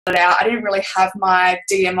out, I didn't really have my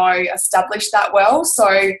DMO established that well.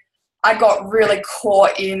 So I got really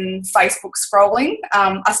caught in Facebook scrolling.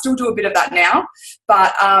 I still do a bit of that now,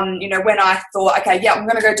 but you know, when I thought, okay, yeah, I'm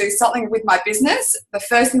going to go do something with my business, the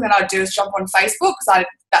first thing that I'd do is jump on Facebook, because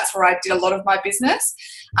that's where I did a lot of my business.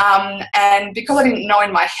 And because I didn't know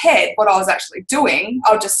in my head what I was actually doing,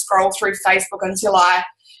 I would just scroll through Facebook until I,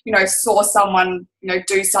 you know, saw someone, you know,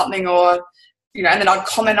 do something, or you know, and then I'd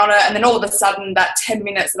comment on it, and then all of a sudden that 10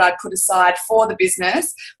 minutes that I'd put aside for the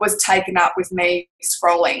business was taken up with me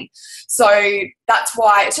scrolling. So that's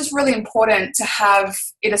why it's just really important to have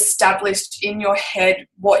it established in your head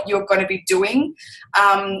what you're going to be doing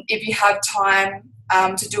if you have time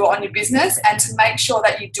to do it on your business, and to make sure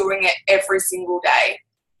that you're doing it every single day.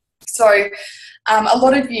 So a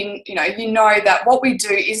lot of you know that what we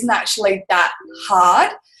do isn't actually that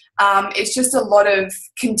hard. It's just a lot of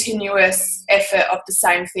continuous effort of the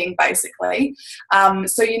same thing, basically.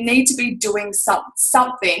 So you need to be doing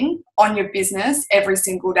something on your business every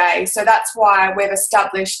single day. So that's why we've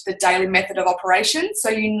established the daily method of operation, so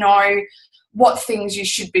you know what things you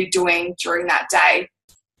should be doing during that day.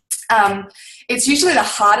 It's usually the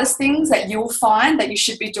hardest things that you'll find that you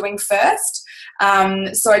should be doing first.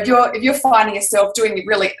 So if you're finding yourself doing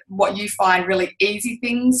really what you find really easy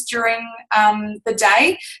things during the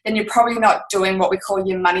day, then you're probably not doing what we call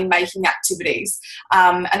your money-making activities.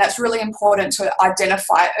 And that's really important to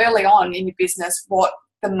identify early on in your business what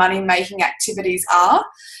the money-making activities are,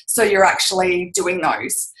 so you're actually doing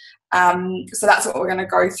those. So that's what we're going to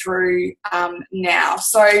go through now.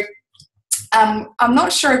 So I'm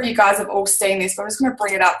not sure if you guys have all seen this, but I'm just going to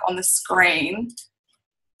bring it up on the screen.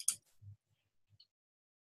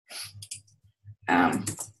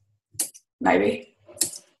 Maybe.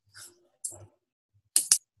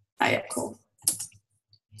 Oh yeah, cool.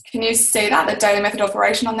 Can you see that, the daily method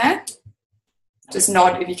operation on there? Just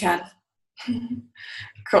nod if you can.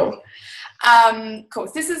 Cool. Cool.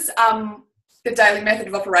 So this is the daily method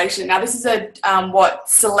of operation. Now this is what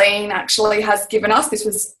Celine actually has given us. This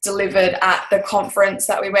was delivered at the conference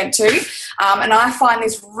that we went to, and I find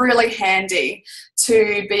this really handy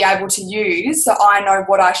to be able to use, so I know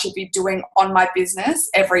what I should be doing on my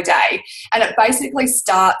business every day. And it basically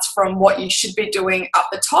starts from what you should be doing up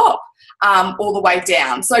the top all the way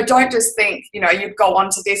down. So don't just think, you know, you'd go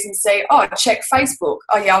onto this and say, oh, check Facebook.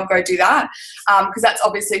 Oh yeah, I'll go do that, because that's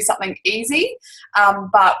obviously something easy.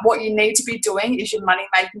 But what you need to be doing is your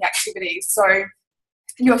money-making activities. So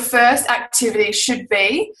your first activity should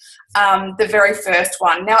be the very first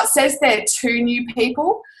one. Now it says there 2 new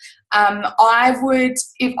people. If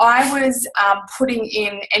I was putting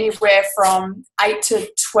in anywhere from 8 to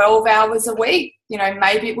 12 hours a week, you know,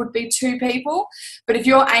 maybe it would be 2 people. But if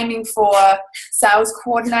you're aiming for sales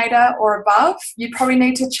coordinator or above, you probably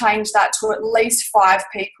need to change that to at least 5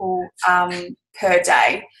 people per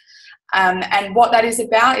day. And what that is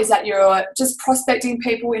about is that you're just prospecting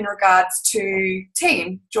people in regards to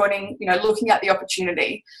team joining, you know, looking at the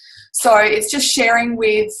opportunity. So it's just sharing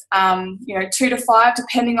with, you know, 2 to 5,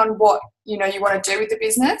 depending on what, you know, you want to do with the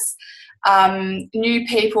business, new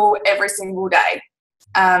people every single day.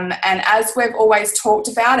 And as we've always talked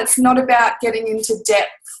about, it's not about getting into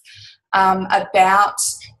depth about,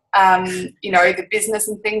 you know, the business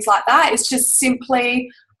and things like that. It's just simply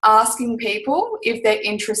asking people if they're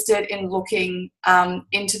interested in looking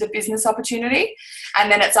into the business opportunity,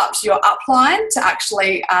 and then it's up to your upline to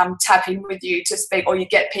actually tap in with you to speak, or you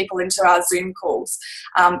get people into our Zoom calls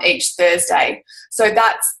each Thursday. So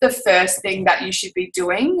that's the first thing that you should be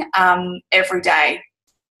doing every day.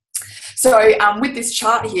 So with this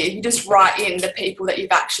chart here, you just write in the people that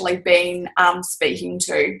you've actually been speaking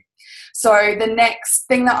to. So the next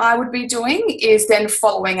thing that I would be doing is then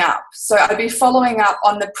following up. So I'd be following up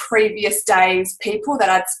on the previous day's people that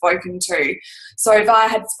I'd spoken to. So if I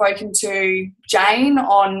had spoken to Jane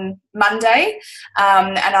on Monday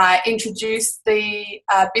and I introduced the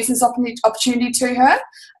business opportunity to her,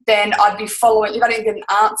 then I'd be following, if I didn't get an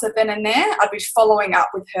answer then and there, I'd be following up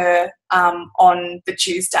with her on the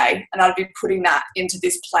Tuesday, and I'd be putting that into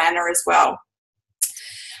this planner as well.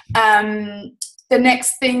 The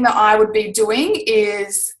next thing that I would be doing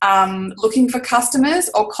is looking for customers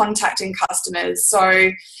or contacting customers. So,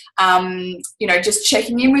 you know, just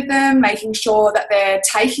checking in with them, making sure that they're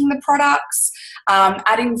taking the products,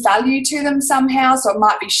 adding value to them somehow. So it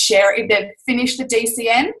might be sharing, if they've finished the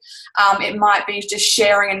DCN, it might be just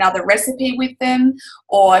sharing another recipe with them,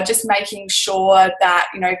 or just making sure that,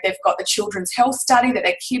 you know, if they've got the children's health study, that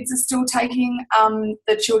their kids are still taking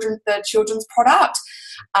the children's product.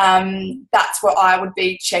 That's what I would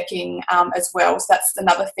be checking as well. So that's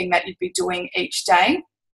another thing that you'd be doing each day.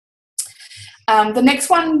 The next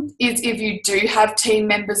one is if you do have team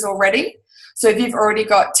members already. So if you've already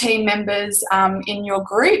got team members in your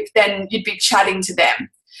group, then you'd be chatting to them.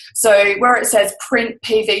 So where it says print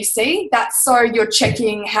PVC, that's so you're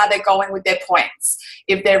checking how they're going with their points.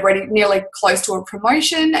 If they're nearly close to a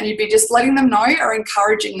promotion, and you'd be just letting them know or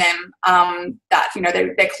encouraging them that, you know,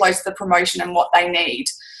 they're close to the promotion and what they need.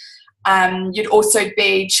 You'd also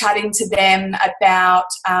be chatting to them about,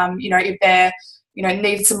 you know, if they're, you know,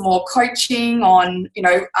 need some more coaching on, you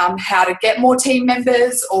know, how to get more team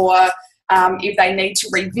members, or if they need to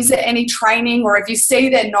revisit any training, or if you see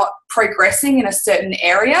they're not progressing in a certain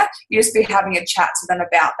area, you just be having a chat to them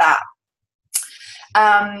about that.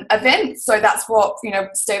 Events, so that's what, you know,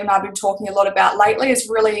 Steve and I have been talking a lot about lately, is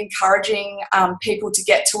really encouraging people to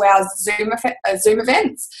get to our Zoom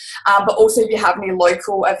events, but also if you have any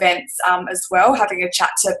local events as well, having a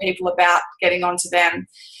chat to people about getting onto them.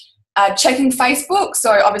 Checking Facebook,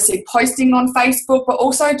 so obviously posting on Facebook, but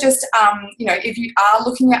also just, you know, if you are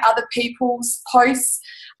looking at other people's posts,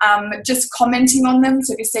 just commenting on them.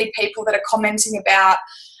 So if you see people that are commenting about,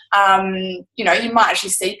 you know, you might actually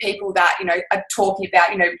see people that, you know, are talking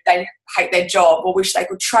about, you know, they hate their job or wish they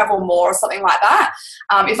could travel more or something like that.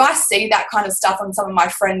 If I see that kind of stuff on some of my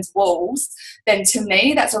friends' walls, then to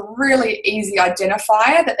me that's a really easy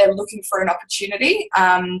identifier that they're looking for an opportunity,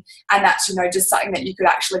 and that's, you know, just something that you could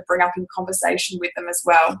actually bring up in conversation with them as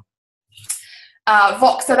well.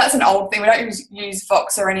 Voxer, that's an old thing. We don't use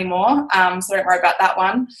Voxer anymore, so don't worry about that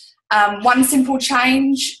one. One simple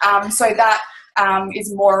change, so that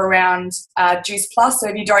is more around Juice Plus. So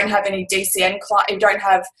if you don't have any DCN, if you don't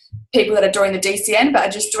have people that are doing the DCN but are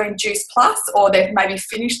just doing Juice Plus, or they've maybe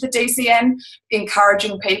finished the DCN,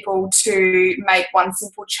 encouraging people to make one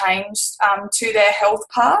simple change to their health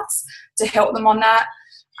paths to help them on that.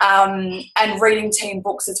 And reading team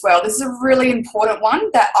books as well. This is a really important one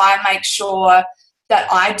that I make sure that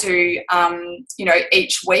I do, you know,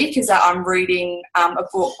 each week, is that I'm reading a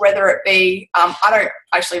book, whether it be, I don't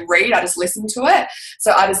actually read, I just listen to it.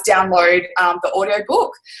 So I just download the audio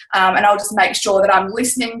book, and I'll just make sure that I'm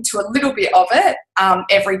listening to a little bit of it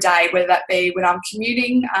every day, whether that be when I'm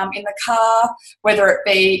commuting in the car, whether it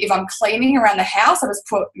be if I'm cleaning around the house, I just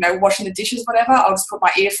put, you know, washing the dishes, whatever, I'll just put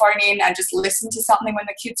my earphone in and just listen to something when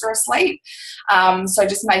the kids are asleep. So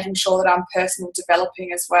just making sure that I'm personal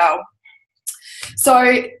developing as well.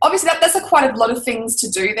 So obviously that's quite a lot of things to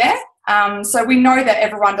do there. So we know that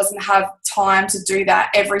everyone doesn't have time to do that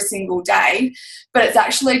every single day, but it's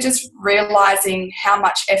actually just realising how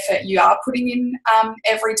much effort you are putting in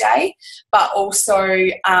every day, but also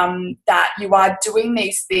that you are doing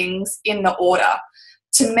these things in the order.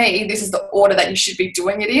 To me, this is the order that you should be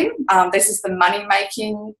doing it in. This is the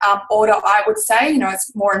money-making order, I would say. You know,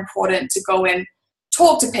 it's more important to go and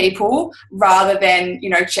talk to people rather than, you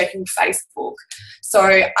know, checking Facebook. So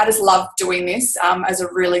I just love doing this as a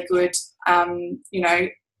really good, you know,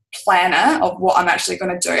 planner of what I'm actually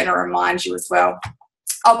going to do, and it reminds you as well.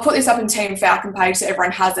 I'll put this up in Team Falcon page so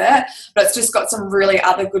everyone has it, but it's just got some really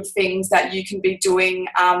other good things that you can be doing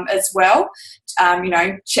as well. You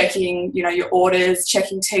know, checking, you know, your orders,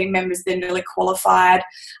 checking team members, they're nearly qualified,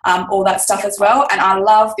 all that stuff as well. And I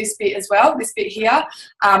love this bit as well, this bit here.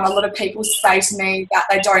 A lot of people say to me that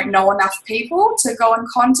they don't know enough people to go and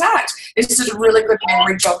contact. This is a really good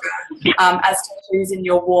memory jogger as to who's in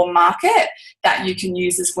your warm market that you can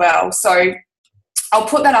use as well. So I'll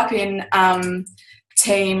put that up in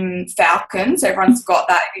Team Falcon, so everyone's got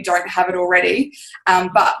that if you don't have it already.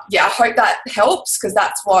 But yeah, I hope that helps, because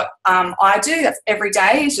that's what I do. That's every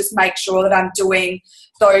day, is just make sure that I'm doing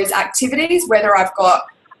those activities, whether I've got,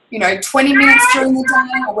 you know, 20 minutes during the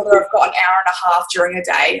day or whether I've got an hour and a half during the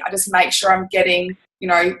day. I just make sure I'm getting, you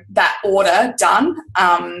know, that order done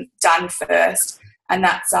first, and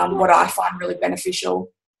that's what I find really beneficial.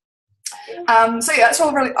 So yeah, that's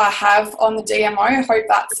all really I have on the DMO. I hope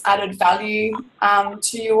that's added value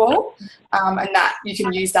to you all, and that you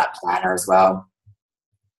can use that planner as well.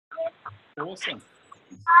 Awesome.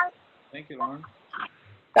 Thank you, Lauren.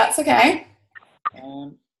 That's okay.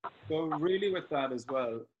 So really with that as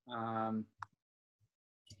well, what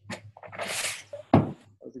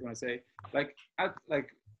was I going to say? Like I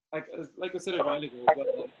said a while ago,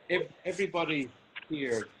 well, if everybody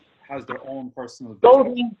here has their own personal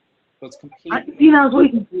business. So it's completely how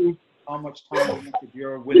much time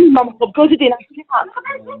you're willing. Hang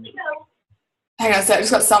on a sec, I've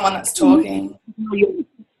just got someone that's talking. You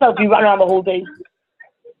run around the whole day.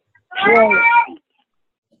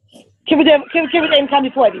 Give it them time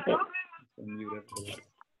before everything.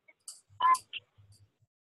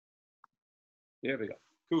 There we go.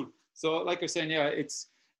 Cool. So like I was saying, yeah,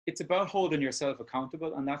 it's about holding yourself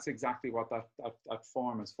accountable, and that's exactly what that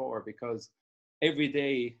form is for. Because every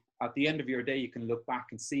day, at the end of your day, you can look back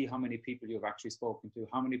and see how many people you've actually spoken to,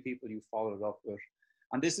 how many people you followed up with.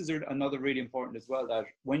 And this is another really important as well, that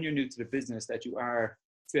when you're new to the business, that you are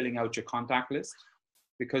filling out your contact list,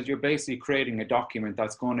 because you're basically creating a document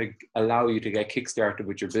that's going to allow you to get kickstarted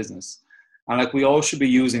with your business. And like, we all should be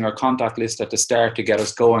using our contact list at the start to get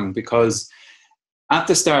us going, because at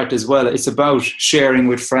the start as well, it's about sharing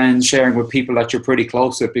with friends, sharing with people that you're pretty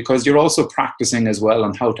close with, because you're also practicing as well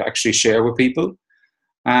on how to actually share with people.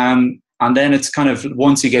 And then it's kind of,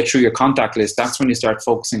 once you get through your contact list, that's when you start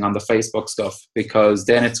focusing on the Facebook stuff, because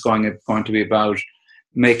then it's going to be about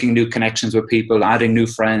making new connections with people, adding new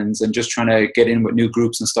friends, and just trying to get in with new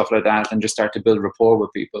groups and stuff like that, and just start to build rapport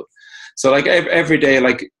with people. So like every day,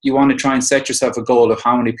 like, you want to try and set yourself a goal of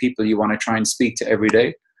how many people you want to try and speak to every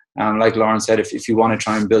day. Like Lauren said, if you want to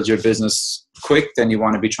try and build your business quick, then you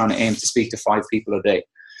want to be trying to aim to speak to 5 people a day.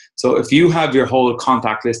 So if you have your whole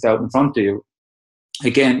contact list out in front of you,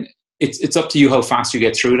 again, it's up to you how fast you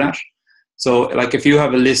get through that. So like, if you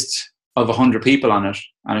have a list of 100 people on it,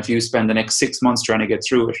 and if you spend the next 6 months trying to get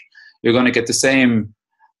through it, you're going to get the same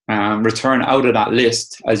return out of that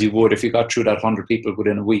list as you would if you got through that 100 people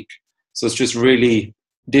within a week. So it's just really,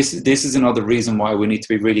 this is another reason why we need to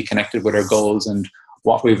be really connected with our goals and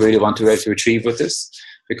what we really want to be able to achieve with this.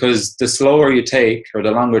 Because the slower you take, or the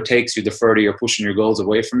longer it takes you, the further you're pushing your goals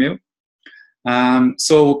away from you.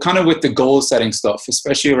 So kind of with the goal setting stuff,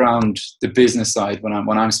 especially around the business side, when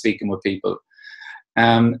I'm speaking with people,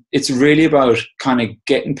 it's really about kind of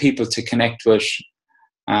getting people to connect with,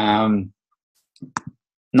 not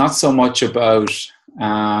so much about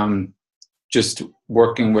just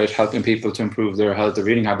working with helping people to improve their health or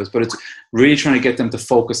reading habits, but it's really trying to get them to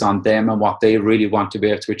focus on them and what they really want to be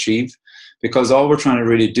able to achieve. Because all we're trying to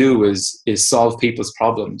really do is solve people's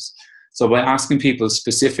problems. So by asking people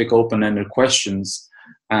specific open-ended questions,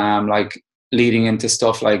 like leading into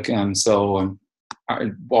stuff like,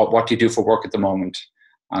 what do you do for work at the moment?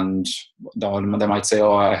 And they might say,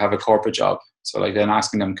 oh, I have a corporate job. So like, then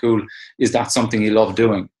asking them, cool, is that something you love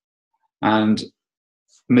doing? And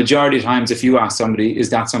majority of times, if you ask somebody, is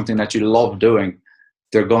that something that you love doing?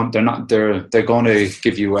 They're going to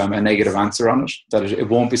give you a negative answer on it. That it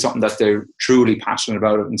won't be something that they're truly passionate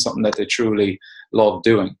about it and something that they truly love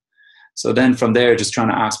doing. So then from there, just trying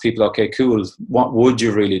to ask people, okay, cool, what would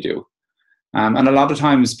you really do? And a lot of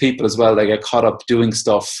times people as well, they get caught up doing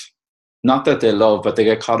stuff, not that they love, but they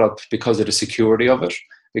get caught up because of the security of it,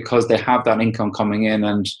 because they have that income coming in,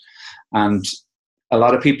 and a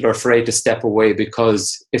lot of people are afraid to step away,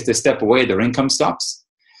 because if they step away, their income stops.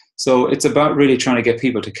 So it's about really trying to get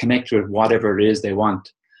people to connect with whatever it is they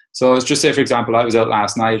want. So let's just say, for example, I was out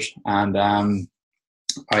last night and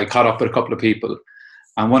I caught up with a couple of people.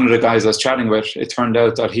 And one of the guys I was chatting with, it turned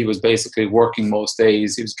out that he was basically working most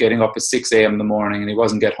days. He was getting up at 6 a.m. in the morning and he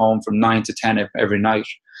wasn't get home from 9 to 10 every night.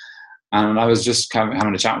 And I was just kind of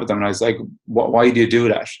having a chat with him and I was like, why do you do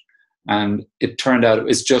that? And it turned out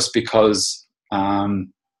it's just because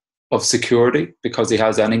of security, because he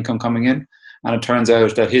has that income coming in. And it turns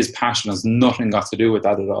out that his passion has nothing got to do with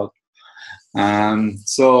that at all.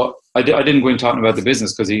 So I didn't go in talking about the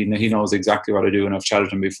business, because he knows exactly what I do, and I've chatted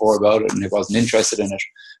to him before about it and he wasn't interested in it.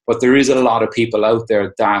 But there is a lot of people out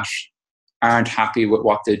there that aren't happy with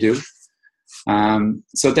what they do.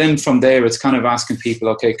 So then from there, it's kind of asking people,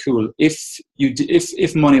 okay, cool. If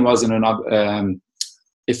money wasn't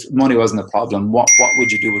if money wasn't a problem, what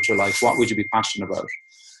would you do with your life? What would you be passionate about?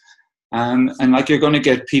 And like, you're going to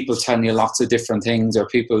get people telling you lots of different things, or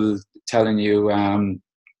people telling you,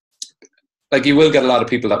 like, you will get a lot of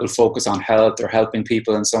people that will focus on health or helping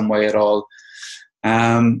people in some way at all.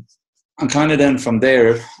 And kind of then from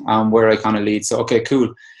there, where I kind of lead. So, okay,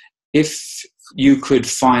 cool. If you could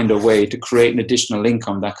find a way to create an additional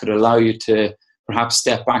income that could allow you to perhaps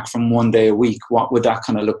step back from 1 day a week, what would that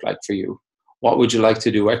kind of look like for you? What would you like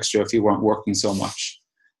to do extra if you weren't working so much?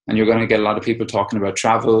 And you're going to get a lot of people talking about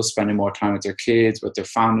travel, spending more time with their kids, with their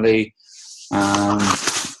family.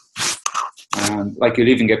 And like, you'll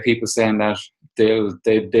even get people saying that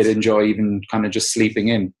they'd enjoy even kind of just sleeping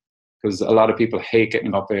in, because a lot of people hate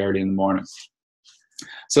getting up early in the morning.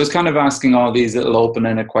 So it's kind of asking all these little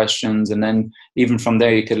open-ended questions, and then even from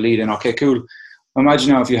there you could lead in, okay, cool.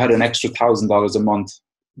 Imagine now if you had an extra $1,000 a month,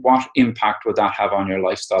 what impact would that have on your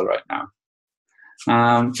lifestyle right now?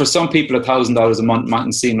 For some people, $1,000 a month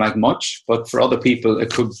mightn't seem like much, but for other people,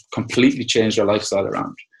 it could completely change their lifestyle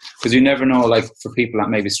around. Because you never know, like, for people that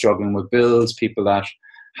may be struggling with bills, people that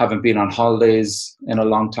haven't been on holidays in a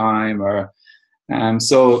long time, or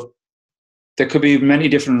so there could be many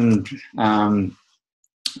different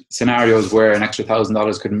scenarios where an extra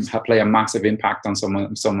 $1,000 could play a massive impact on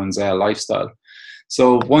someone's lifestyle.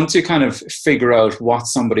 So once you kind of figure out what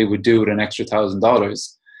somebody would do with an extra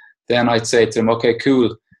 $1,000, then I'd say to them, okay,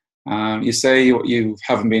 cool. You say you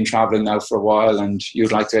haven't been traveling now for a while and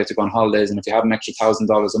you'd like to go on holidays, and if you have an extra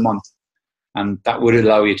 $1,000 a month, and that would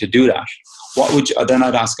allow you to do that, then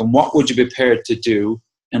I'd ask them, what would you be prepared to do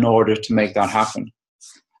in order to make that happen?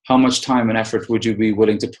 How much time and effort would you be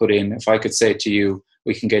willing to put in if I could say to you,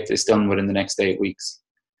 we can get this done within the next 8 weeks?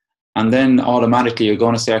 And then automatically you're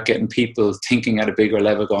going to start getting people thinking at a bigger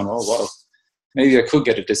level, going, oh, well, maybe I could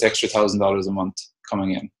get this extra $1,000 a month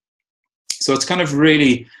coming in. So it's kind of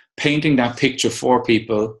really painting that picture for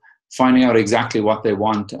people, finding out exactly what they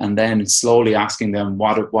want, and then slowly asking them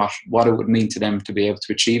what it would mean to them to be able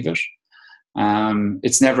to achieve it.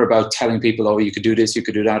 It's never about telling people, oh, you could do this, you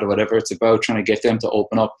could do that, or whatever. It's about trying to get them to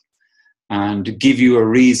open up and give you a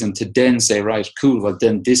reason to then say, right, cool, well,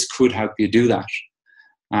 then this could help you do that.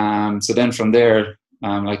 So then from there,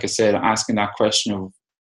 like I said, asking that question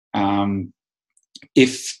of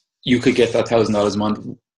if you could get that $1,000 a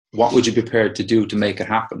month, what would you be prepared to do to make it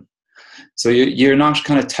happen? So you're not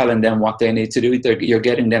kind of telling them what they need to do. You're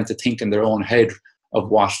getting them to think in their own head of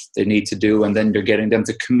what they need to do, and then you're getting them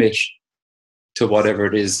to commit to whatever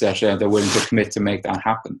it is that they're willing to commit to make that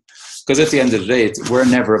happen. Because at the end of the day, we're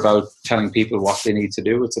never about telling people what they need to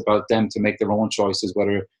do. It's about them to make their own choices,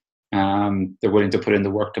 whether they're willing to put in the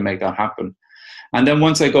work to make that happen. And then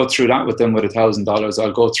once I go through that with them with $1,000,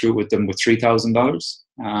 I'll go through with them with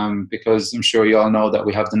 $3,000, because I'm sure you all know that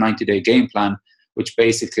we have the 90-day game plan, which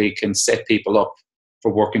basically can set people up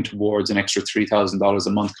for working towards an extra $3,000 a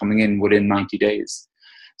month coming in within 90 days.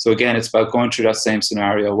 So again, it's about going through that same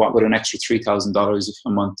scenario. What would an extra $3,000 a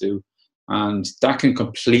month do? And that can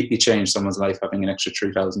completely change someone's life, having an extra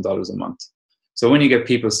 $3,000 a month. So when you get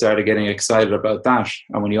people started getting excited about that,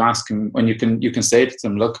 and when you ask them, when you can say to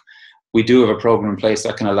them, look, we do have a program in place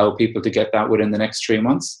that can allow people to get that within the next 3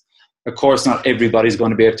 months. Of course, not everybody's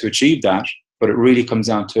going to be able to achieve that, but it really comes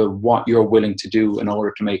down to what you're willing to do in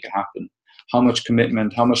order to make it happen. How much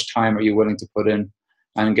commitment, how much time are you willing to put in?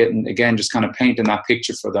 And getting, again, just kind of painting that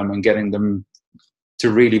picture for them and getting them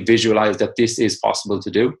to really visualize that this is possible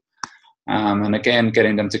to do. And again,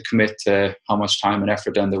 getting them to commit to how much time and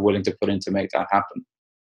effort then they're willing to put in to make that happen.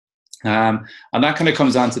 And that kind of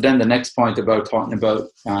comes on to then the next point about talking about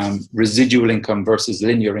residual income versus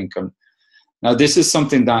linear income. Now, this is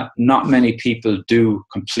something that not many people do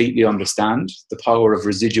completely understand, the power of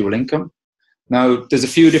residual income. Now, there's a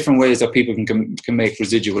few different ways that people can make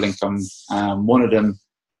residual income. One of them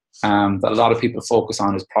that a lot of people focus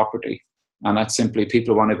on is property. And that's simply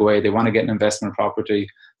people want to go away, they want to get an investment property,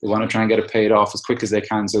 they want to try and get it paid off as quick as they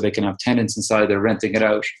can so they can have tenants inside, they're renting it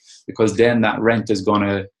out, because then that rent is going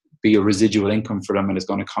to be a residual income for them, and it's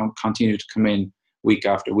going to continue to come in week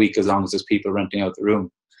after week as long as there's people renting out the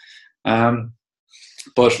room.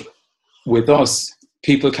 But with us,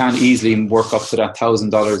 people can easily work up to that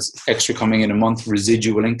 $1,000 extra coming in a month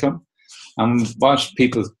residual income. And what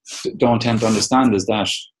people don't tend to understand is that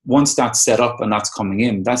once that's set up and that's coming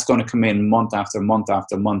in, that's going to come in month after month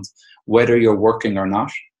after month, whether you're working or not.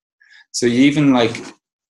 So you even like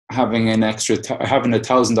having having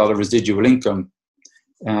 $1,000 residual income,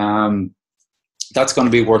 that's going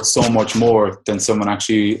to be worth so much more than someone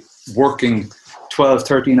actually working 12,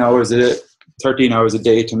 13 hours a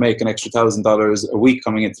day to make an extra $1,000 a week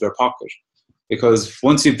coming into their pocket. Because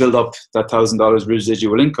once you build up that $1,000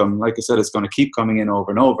 residual income, like I said, it's going to keep coming in over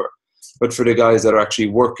and over. But for the guys that are actually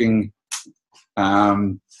working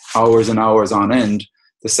hours and hours on end,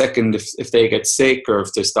 the second if they get sick or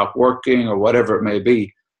if they stop working or whatever it may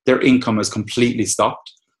be, their income is completely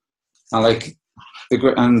stopped. And the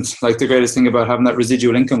greatest thing about having that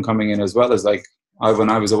residual income coming in as well is when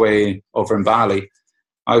I was away over in Bali,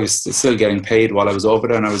 I was still getting paid while I was over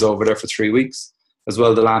there, and I was over there for 3 weeks. As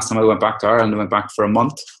well, the last time I went back to Ireland, I went back for a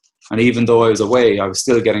month. And even though I was away, I was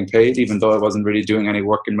still getting paid, even though I wasn't really doing any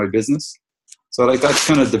work in my business. So that's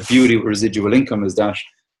kind of the beauty of residual income is that.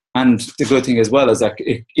 And the good thing as well is that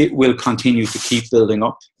it will continue to keep building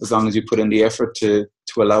up as long as you put in the effort to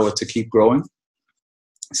allow it to keep growing.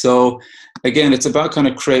 So again, it's about kind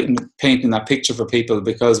of painting that picture for people,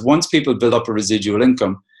 because once people build up a residual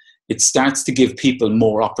income, it starts to give people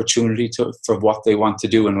more opportunity for what they want to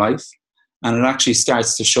do in life. And it actually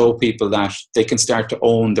starts to show people that they can start to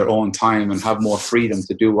own their own time and have more freedom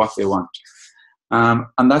to do what they want.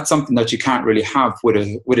 And that's something that you can't really have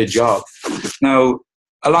with a job. Now,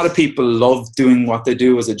 a lot of people love doing what they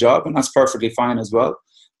do as a job, and that's perfectly fine as well.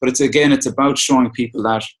 But it's about showing people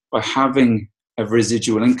that by having a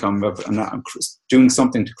residual income and doing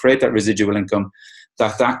something to create that residual income,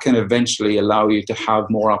 that can eventually allow you to have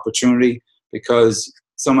more opportunity, because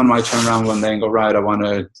someone might turn around one day and go, right, I want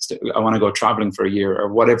to go traveling for a year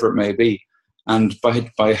or whatever it may be. And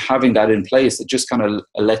by having that in place, it just kind of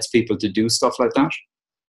lets people to do stuff like that.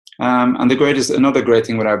 And another great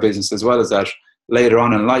thing with our business as well is that later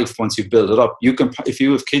on in life, once you build it up, if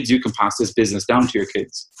you have kids, you can pass this business down to your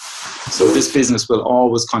kids. So this business will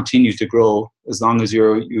always continue to grow as long as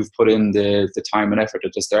you've put in the time and effort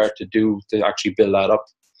at the start to actually build that up.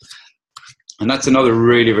 And that's another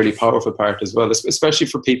really, really powerful part as well, especially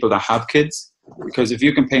for people that have kids, because if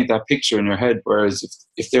you can paint that picture in your head, whereas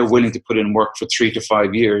if they're willing to put in work for 3 to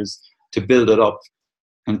 5 years to build it up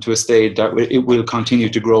and to a stage that it will continue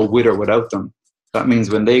to grow with or without them, that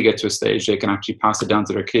means when they get to a stage, they can actually pass it down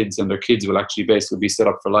to their kids, and their kids will actually basically be set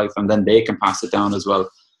up for life, and then they can pass it down as well.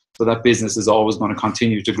 So that business is always going to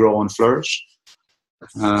continue to grow and flourish.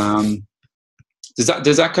 Does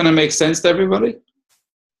that kind of make sense to everybody?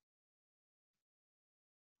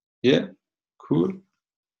 Yeah, cool.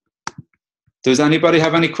 Does anybody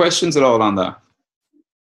have any questions at all on that?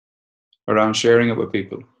 Around sharing it with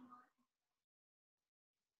people?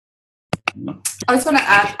 No? I just want to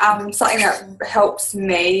add something that helps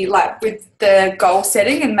me, like with the goal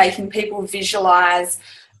setting and making people visualize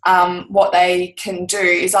what they can do,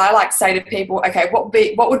 is I like to say to people, okay, what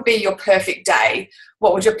would be your perfect day?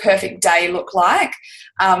 What would your perfect day look like?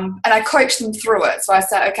 And I coach them through it. So I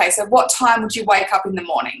say, okay, so what time would you wake up in the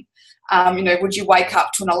morning? Would you wake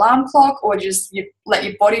up to an alarm clock, or just you let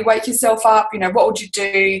your body wake yourself up? What would you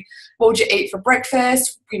do? What would you eat for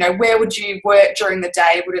breakfast? Where would you work during the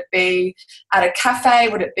day? Would it be at a cafe?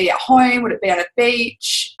 Would it be at home? Would it be on a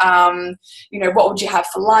beach? What would you have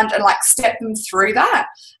for lunch? And like step them through that.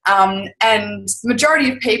 And the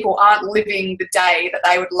majority of people aren't living the day that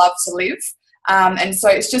they would love to live. And so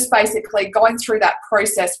it's just basically going through that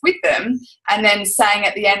process with them and then saying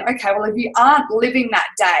at the end, okay, well, if you aren't living that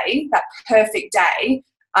day, that perfect day,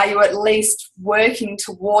 are you at least working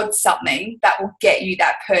towards something that will get you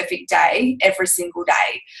that perfect day every single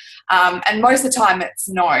day? And most of the time it's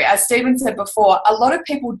no. As Stephen said before, a lot of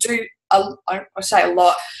people do, I say a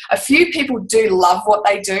lot, a few people do love what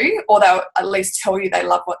they do, or they'll at least tell you they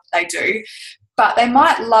love what they do. But they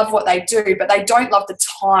might love what they do, but they don't love the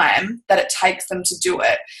time that it takes them to do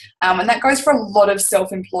it. And that goes for a lot of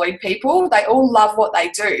self-employed people. They all love what they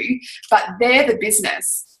do, but they're the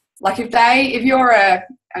business. Like if you're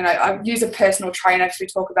I use a personal trainer because we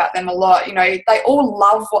talk about them a lot, they all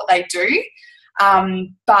love what they do,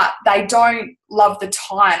 but they don't love the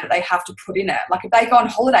time that they have to put in it. Like if they go on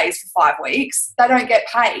holidays for 5 weeks, they don't get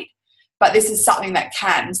paid. But this is something that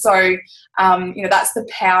can. So, that's the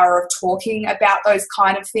power of talking about those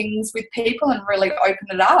kind of things with people and really open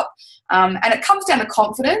it up. And it comes down to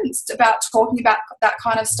confidence about talking about that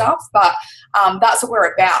kind of stuff. But that's what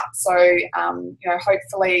we're about. So,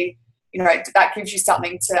 hopefully, that gives you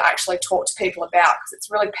something to actually talk to people about, because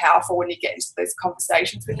it's really powerful when you get into those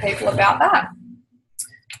conversations with people about that.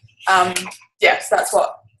 So that's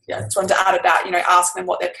what. Yeah, I just wanted to add about, asking them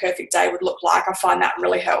what their perfect day would look like. I find that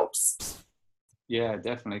really helps. Yeah,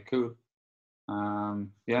 definitely. Cool.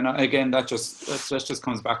 Again, that just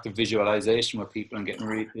comes back to visualization with people and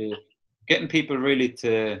getting people really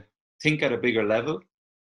to think at a bigger level,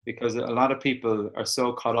 because a lot of people are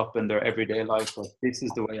so caught up in their everyday life that this is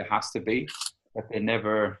the way it has to be, that they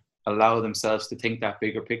never allow themselves to think that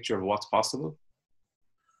bigger picture of what's possible.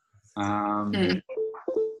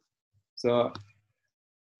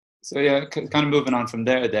 So yeah, kind of moving on from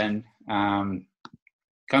there then, kind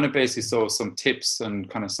of basically some tips and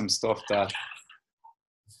kind of some stuff that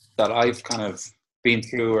I've kind of been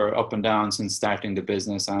through or up and down since starting the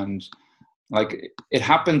business. And like, it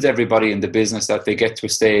happens everybody in the business that they get to a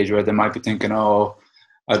stage where they might be thinking, oh,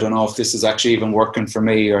 I don't know if this is actually even working for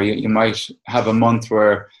me, or you might have a month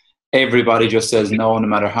where everybody just says no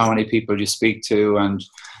matter how many people you speak to, and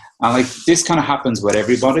like this kind of happens with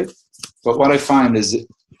everybody. But what I find is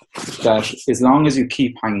that as long as you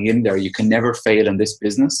keep hanging in there, you can never fail in this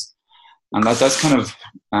business. And that's kind of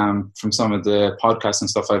from some of the podcasts and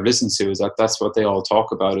stuff I've listened to, is that's what they all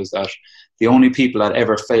talk about, is that the only people that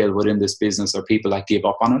ever fail within this business are people that give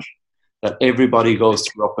up on it. That everybody goes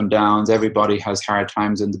through up and downs, everybody has hard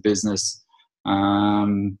times in the business,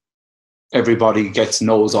 everybody gets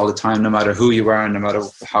no's all the time, no matter who you are and no matter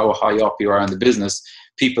how high up you are in the business,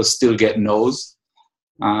 people still get no's.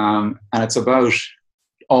 And it's about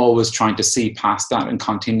always trying to see past that and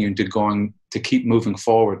continuing to keep moving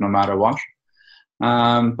forward no matter what.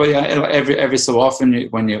 But yeah, every so often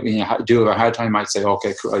when you do have a hard time, you might say,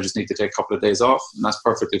 okay, cool, I just need to take a couple of days off, and that's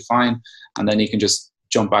perfectly fine. And then you can just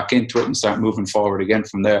jump back into it and start moving forward again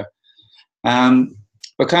from there.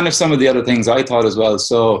 but kind of some of the other things I thought as well.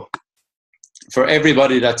 So for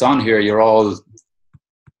everybody that's on here, you're all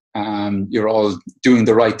doing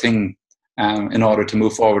the right thing in order to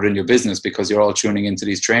move forward in your business, because you're all tuning into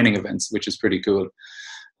these training events, which is pretty cool.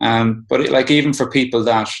 But like even for people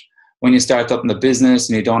that when you start up in the business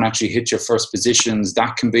and you don't actually hit your first positions,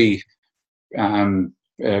 that can be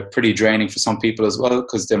pretty draining for some people as well,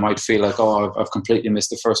 because they might feel like, oh, I've completely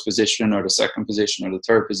missed the first position or the second position or the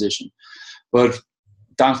third position. But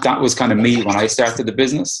that was kind of me when I started the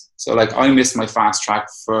business. So like I missed my fast track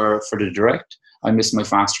for the direct, I missed my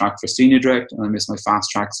fast track for senior direct, and I missed my fast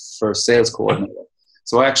tracks for sales coordinator.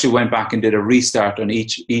 So I actually went back and did a restart on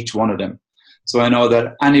each one of them. So I know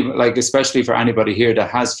that especially for anybody here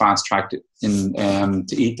that has fast tracked in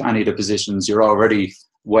to any of the positions, you're already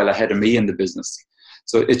well ahead of me in the business.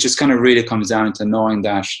 So it just kind of really comes down to knowing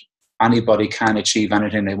that anybody can achieve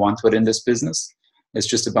anything they want within this business. It's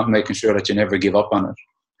just about making sure that you never give up on it.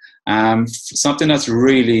 Something that's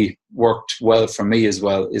really worked well for me as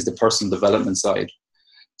well is the personal development side.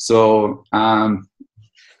 So,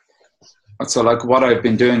 like what I've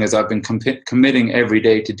been doing is I've been committing every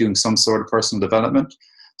day to doing some sort of personal development.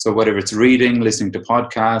 So whether it's reading, listening to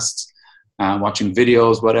podcasts, watching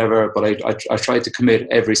videos, whatever, but I try to commit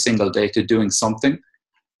every single day to doing something.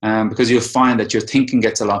 Because you'll find that your thinking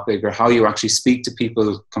gets a lot bigger. How you actually speak to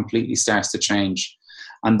people completely starts to change.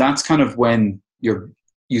 And that's kind of when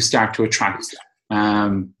you start to attract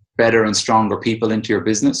better and stronger people into your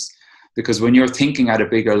business. Because when you're thinking at a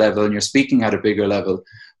bigger level and you're speaking at a bigger level,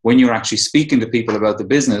 when you're actually speaking to people about the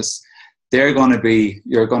business, you're going to be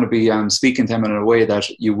speaking to them in a way that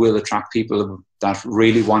you will attract people that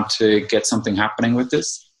really want to get something happening with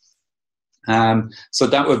this. So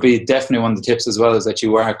that would be definitely one of the tips as well, is that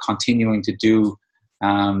you are continuing to do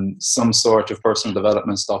some sort of personal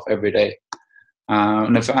development stuff every day.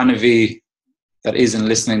 And if any of you that isn't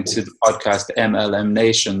listening to the podcast MLM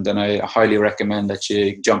Nation, then I highly recommend that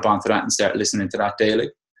you jump onto that and start listening to that daily.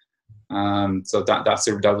 So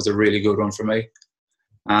that was a really good one for me.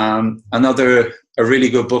 A really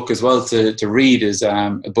good book as well to read is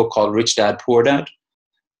a book called Rich Dad, Poor Dad.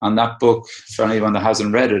 And that book, for anyone that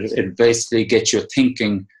hasn't read it, it basically gets your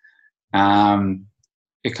thinking,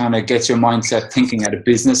 it kind of gets your mindset thinking at a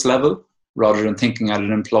business level rather than thinking at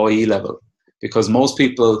an employee level. Because most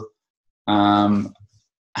people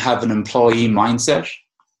have an employee mindset,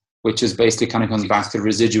 which is basically kind of comes back to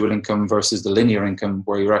residual income versus the linear income,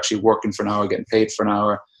 where you're actually working for an hour, getting paid for an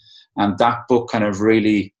hour. And that book kind of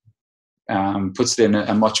really puts it in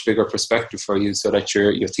a much bigger perspective for you, so that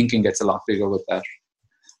your thinking gets a lot bigger with that.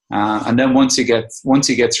 And then once you get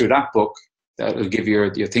through that book, that will give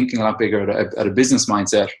your thinking a lot bigger at a business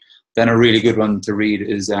mindset. Then a really good one to read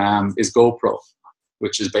is GoPro,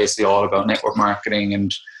 which is basically all about network marketing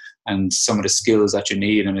and some of the skills that you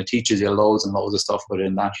need, and it teaches you loads and loads of stuff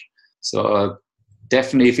within that. So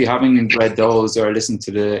definitely, if you haven't read those or listened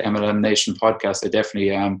to the MLM Nation podcast, I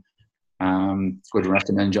definitely would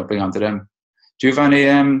recommend jumping onto them. Do you have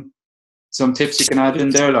any some tips you can add in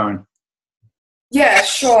there, Lauren? Yeah,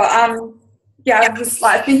 sure. I was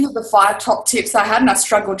like thinking of the 5 top tips I had, and I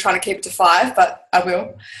struggled trying to keep it to 5, but I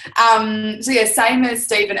will. So yeah, same as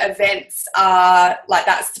Stephen, events are like,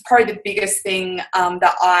 that's probably the biggest thing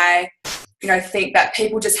that I think that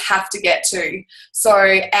people just have to get to.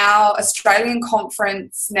 So our Australian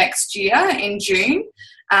conference next year in June,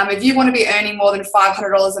 if you want to be earning more than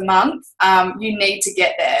 $500 a month, you need to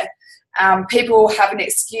get there. People have an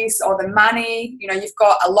excuse or the money, you've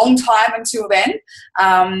got a long time until then,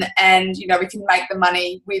 and we can make the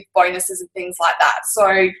money with bonuses and things like that.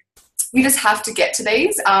 So you just have to get to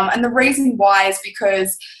these, and the reason why is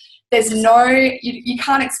because there's you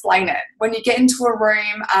can't explain it. When you get into a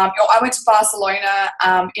room, I went to Barcelona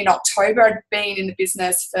in October. I'd been in the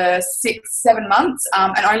business for 6-7 months,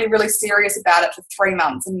 and only really serious about it for 3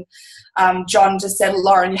 months. And John just said,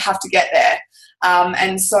 Lauren, you have to get there.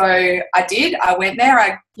 And so I did. I went there.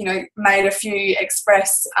 I, made a few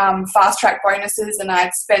express fast track bonuses, and I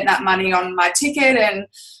spent that money on my ticket and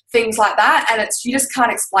things like that. And you just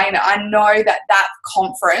can't explain it. I know that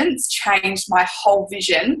conference changed my whole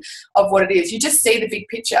vision of what it is. You just see the big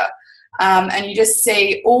picture. And you just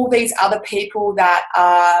see all these other people that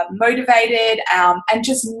are motivated and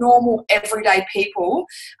just normal everyday people,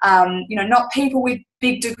 not people with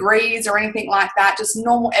big degrees or anything like that, just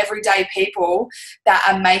normal everyday people that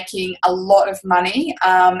are making a lot of money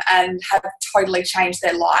and have totally changed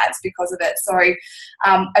their lives because of it. So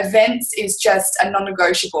events is just a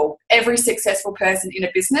non-negotiable. Every successful person in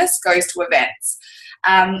a business goes to events.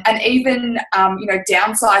 and even,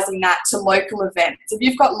 downsizing that to local events. If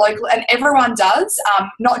you've got local, and everyone does,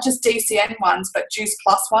 not just DCN ones, but Juice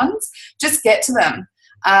Plus ones, just get to them.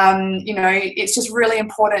 It's just really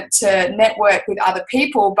important to network with other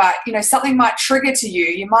people, but, something might trigger to you.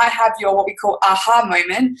 You might have your, what we call aha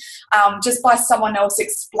moment, just by someone else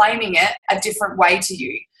explaining it a different way to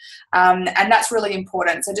you. And that's really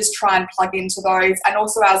important. So just try and plug into those, and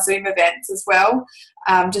also our Zoom events as well.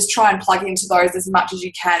 Just try and plug into those as much as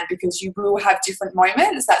you can, because you will have different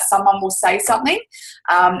moments that someone will say something,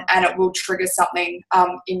 and it will trigger something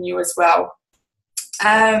in you as well.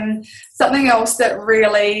 Something else that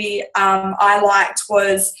really I liked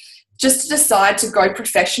was just to decide to go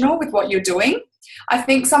professional with what you're doing. I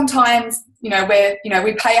think sometimes, we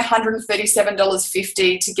pay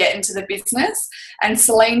 $137.50 to get into the business, and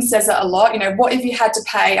Celine says it a lot. What if you had to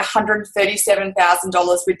pay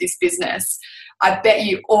 $137,000 with this business? I bet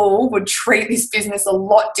you all would treat this business a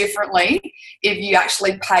lot differently if you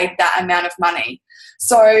actually paid that amount of money.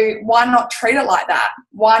 So why not treat it like that?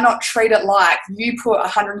 Why not treat it like you put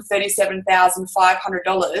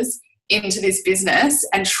 $137,500 into this business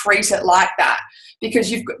and treat it like that?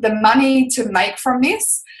 Because you've got the money to make from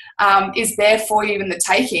this is there for you in the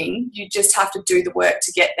taking. You just have to do the work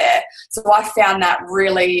to get there. So I found that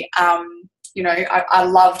really, I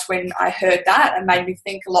loved when I heard that. It made me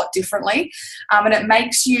think a lot differently. And it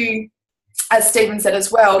makes you, as Stephen said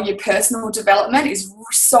as well, your personal development is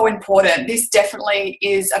so important. This definitely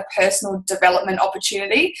is a personal development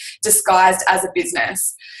opportunity disguised as a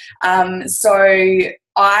business. So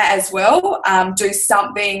I as well do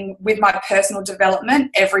something with my personal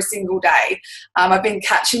development every single day. I've been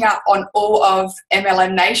catching up on all of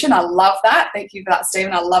MLM Nation. I love that. Thank you for that,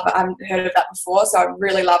 Stephen. I love it. I haven't heard of that before, so I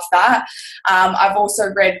really love that. I've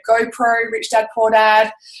also read GoPro, Rich Dad, Poor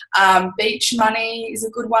Dad. Beach Money is a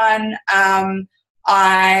good one.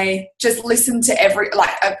 I just listen to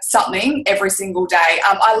something every single day.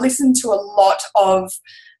 I listen to a lot of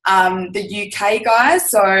the UK guys.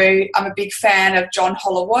 So I'm a big fan of John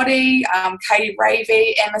Holowati, Katie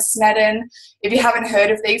Ravey, Emma Snedden. If you haven't heard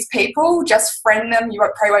of these people, just friend them. You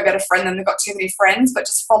probably won't be able to friend them. They've got too many friends, but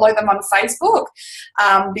just follow them on Facebook,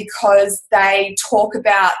 because they talk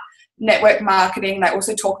about network marketing. They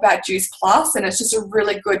also talk about Juice Plus, and it's just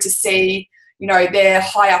really good to see, they're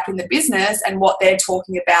high up in the business and what they're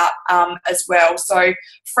talking about as well. So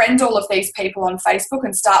friend all of these people on Facebook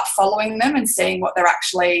and start following them and seeing what they're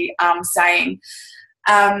actually saying.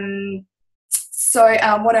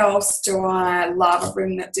 What else do I love? I've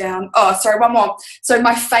written it down. Oh, sorry, one more. So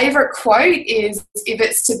my favorite quote is, if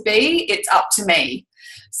it's to be, it's up to me.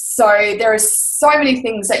 So there are so many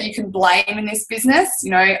things that you can blame in this business,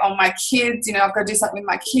 on my kids, I've got to do something with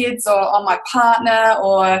my kids, or on my partner,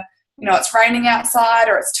 or it's raining outside,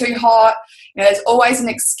 or it's too hot. There's always an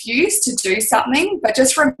excuse to do something, but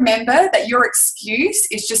just remember that your excuse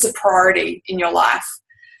is just a priority in your life.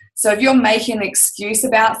 So if you're making an excuse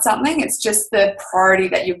about something, it's just the priority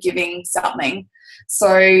that you're giving something.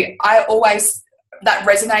 So that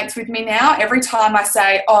resonates with me now. Every time I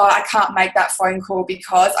say, I can't make that phone call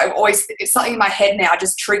because it's something in my head now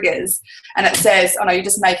just triggers, and it says, oh no, you're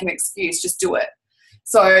just making an excuse, just do it.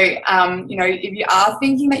 So, if you are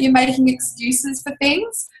thinking that you're making excuses for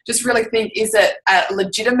things, just really think, is it a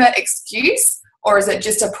legitimate excuse, or is it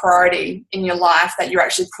just a priority in your life that you're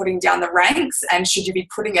actually putting down the ranks, and should you be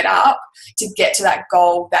putting it up to get to that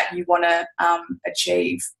goal that you want to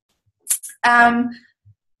achieve? I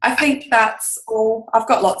think that's all. I've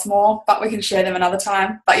got lots more, but we can share them another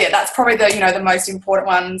time. But yeah, that's probably the most important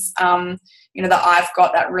ones, that I've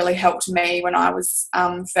got that really helped me when I was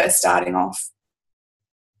first starting off.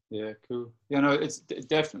 Yeah, cool. It's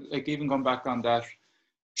definitely, even going back on that,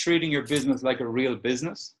 treating your business like a real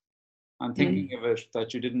business, and thinking of it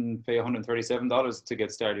that you didn't pay $137 to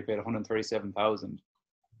get started, you paid $137,000.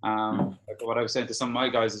 What I was saying to some of my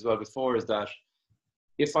guys as well before is that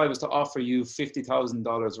if I was to offer you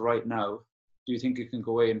 $50,000 right now, do you think you can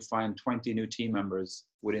go away and find 20 new team members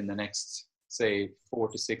within the next, say, 4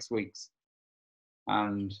 to 6 weeks?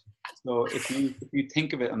 And so if you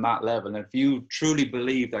think of it on that level, and if you truly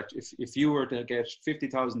believe that if you were to get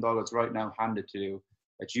 $50,000 right now handed to you,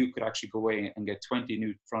 that you could actually go away and get 20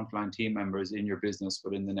 new frontline team members in your business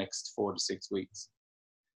within the next 4 to 6 weeks.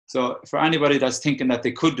 So for anybody that's thinking that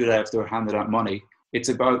they could do that if they were handed out money, it's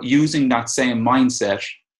about using that same mindset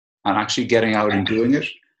and actually getting out and doing it,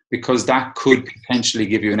 because that could potentially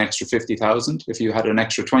give you an extra 50,000 if you had an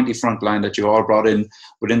extra 20 frontline that you all brought in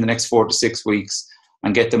within the next 4 to 6 weeks,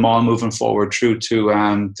 and get them all moving forward through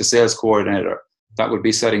to sales coordinator. That would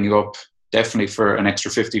be setting you up definitely for an extra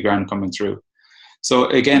 50 grand coming through. So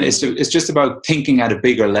again, it's just about thinking at a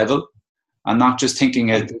bigger level, and not just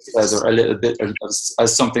thinking as a little bit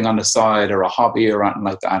as something on the side or a hobby or anything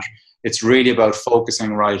like that. It's really about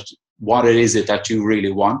focusing right what it is that you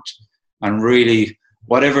really want, and really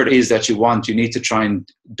whatever it is that you want, you need to try and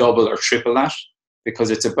double or triple that, because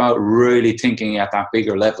it's about really thinking at that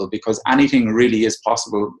bigger level, because anything really is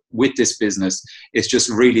possible with this business. It's just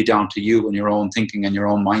really down to you and your own thinking and your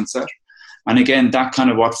own mindset. And again,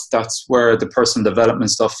 that's where the personal development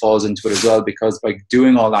stuff falls into it as well, because by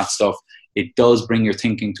doing all that stuff, it does bring your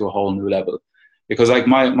thinking to a whole new level. Because like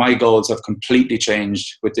my goals have completely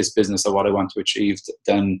changed with this business of what I want to achieve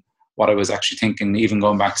than what I was actually thinking, even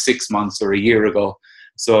going back 6 months or a year ago.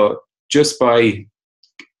 So just by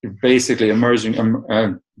basically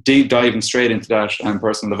deep diving straight into that and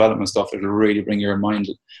personal development stuff, it'll really bring your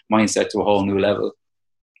mindset to a whole new level.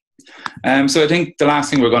 So I think the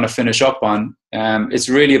last thing we're going to finish up on, it's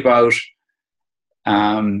really about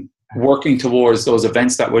working towards those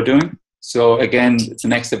events that we're doing. So again, the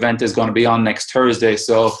next event is going to be on next Thursday.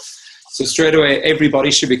 So straight away,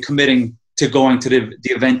 everybody should be committing to going to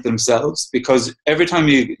the event themselves, because every time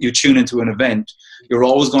you tune into an event, you're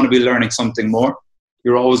always going to be learning something more.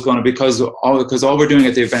 You're always going to, because all we're doing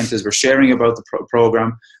at the event is we're sharing about the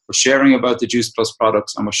program, we're sharing about the Juice Plus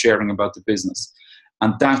products, and we're sharing about the business.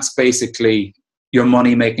 And that's basically your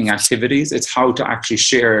money-making activities. It's how to actually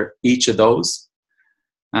share each of those.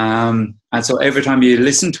 And so every time you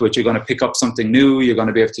listen to it, you're going to pick up something new. You're going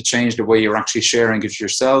to be able to change the way you're actually sharing it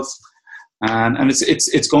yourself. And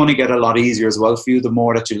it's going to get a lot easier as well for you the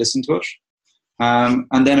more that you listen to it.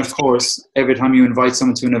 And then, of course, every time you invite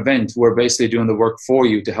someone to an event, we're basically doing the work for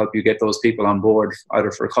you to help you get those people on board, either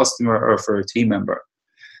for a customer or for a team member.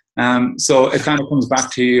 So it kind of comes back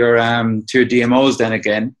to your DMOs then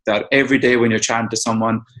again, that every day when you're chatting to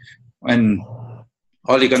someone, when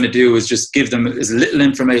all you're going to do is just give them as little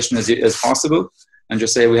information as possible, and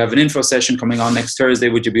just say, we have an info session coming on next Thursday.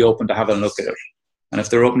 Would you be open to having a look at it? And if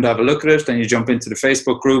they're open to have a look at it, then you jump into the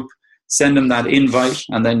Facebook group, send them that invite,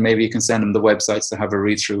 and then maybe you can send them the websites to have a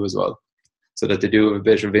read through as well, so that they do a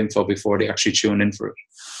bit of info before they actually tune in for it.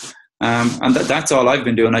 And that's all I've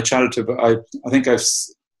been doing. I think I've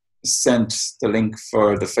sent the link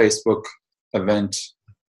for the Facebook event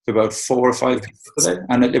to about 4 or 5 people today,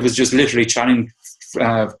 and it was just literally chatting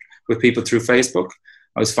with people through Facebook.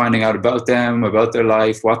 I was finding out about them, about their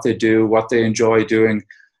life, what they do, what they enjoy doing.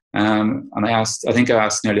 And I think I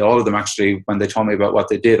asked nearly all of them actually, when they told me about what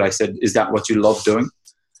they did. I said, is that what you love doing?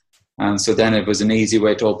 And so then it was an easy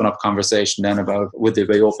way to open up conversation then about, would they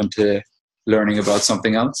be open to learning about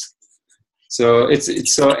something else? So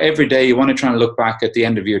it's so every day you want to try and look back at the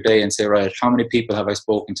end of your day and say, right, how many people have I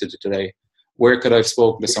spoken to today? Where could I have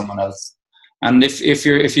spoken to someone else? And if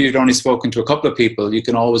you've only spoken to a couple of people, you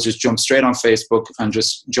can always just jump straight on Facebook and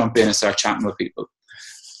just jump in and start chatting with people.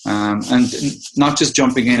 And not just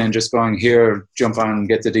jumping in and just going here, jump on and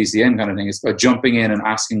get the DCN kind of thing. It's about jumping in and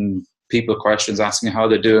asking people questions, asking how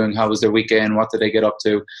they're doing, how was their weekend, what did they get up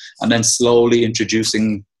to, and then slowly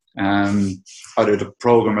introducing either the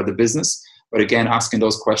program or the business. But again, asking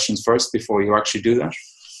those questions first before you actually do that.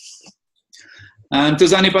 And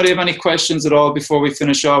does anybody have any questions at all before we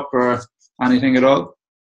finish up, or anything at all?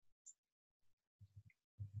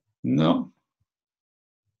 No?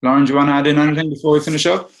 Lauren, do you want to add in anything before we finish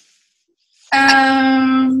up?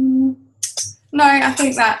 No, I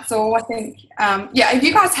think that's all. I think, if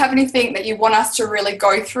you guys have anything that you want us to really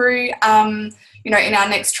go through, in our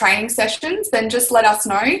next training sessions, then just let us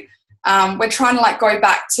know. We're trying to go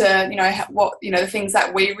back to, the things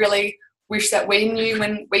that we really wish that we knew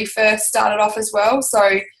when we first started off as well.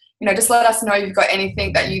 So, just let us know if you've got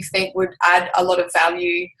anything that you think would add a lot of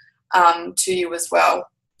value to you as well.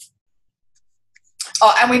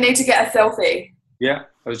 Oh, and we need to get a selfie. Yeah,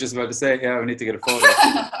 I was just about to say, we need to get a photo.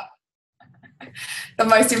 The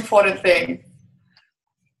most important thing.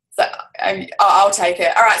 So I'll take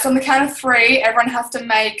it. All right, so on the count of 3, everyone has to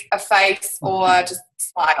make a face or just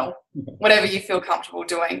smile, whatever you feel comfortable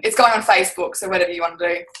doing. It's going on Facebook, so whatever you want to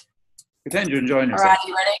do. Pretend you're enjoying yourself. All right,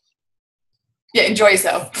 you ready? Yeah, enjoy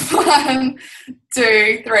yourself. 1,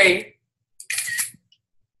 2, 3.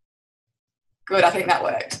 Good, I think that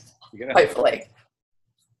worked. Hopefully.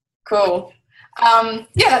 Cool.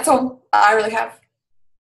 That's all I really have.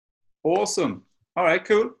 Awesome. All right,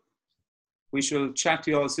 cool. We shall chat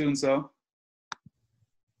to you all soon, so.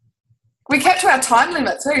 We kept to our time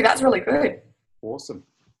limit too. That's really good. Awesome.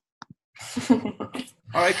 All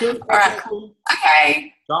right, cool. All right. Cool.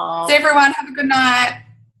 Okay. Ciao. See everyone. Have a good night.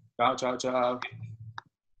 Ciao, ciao, ciao.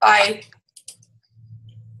 Bye.